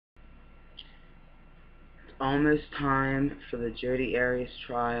Almost time for the Jody Arias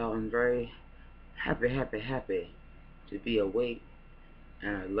trial. I'm very happy to be awake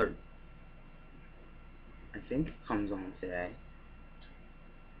and alert. I think it comes on today.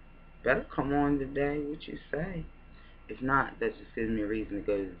 Better come on today, what you say? If not, that just gives me a reason to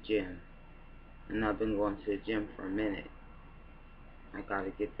go to the gym. And I've been going to the gym for a minute. I gotta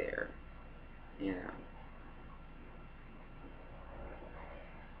get there, you know.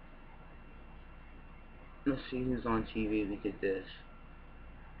 Let's see who's on TV. We did this.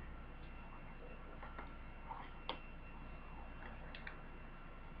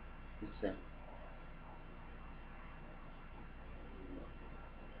 What's that?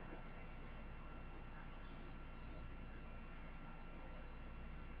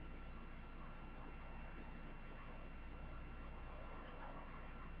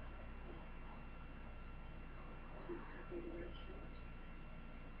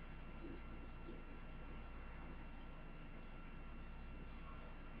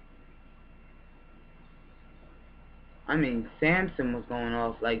 I mean, Samson was going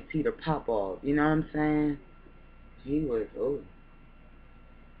off like Peter Popoff. You know what I'm saying? He was,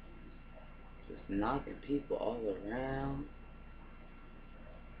 just knocking people all around.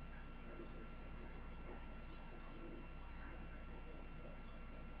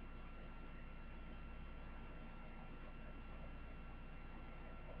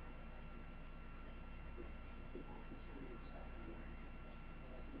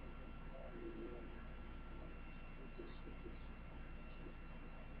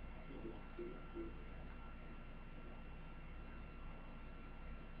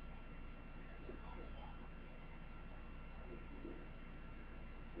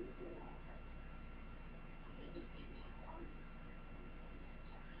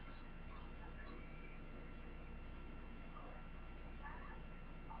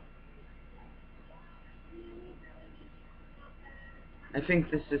 I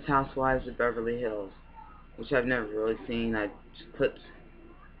think this is Housewives of Beverly Hills, which I've never really seen. I just clips.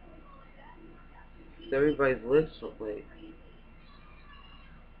 So everybody's lips look like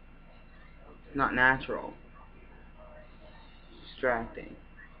it's not natural. It's distracting.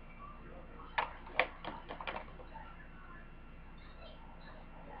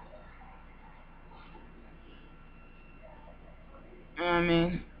 You know what I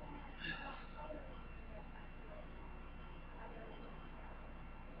mean?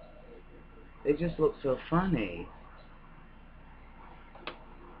 They just look so funny.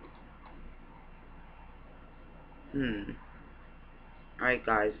 Alright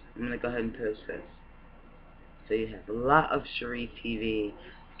guys, I'm gonna go ahead and post this. So you have a lot of SchreeTV.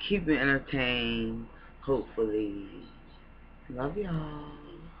 Keep me entertained, hopefully. Love y'all.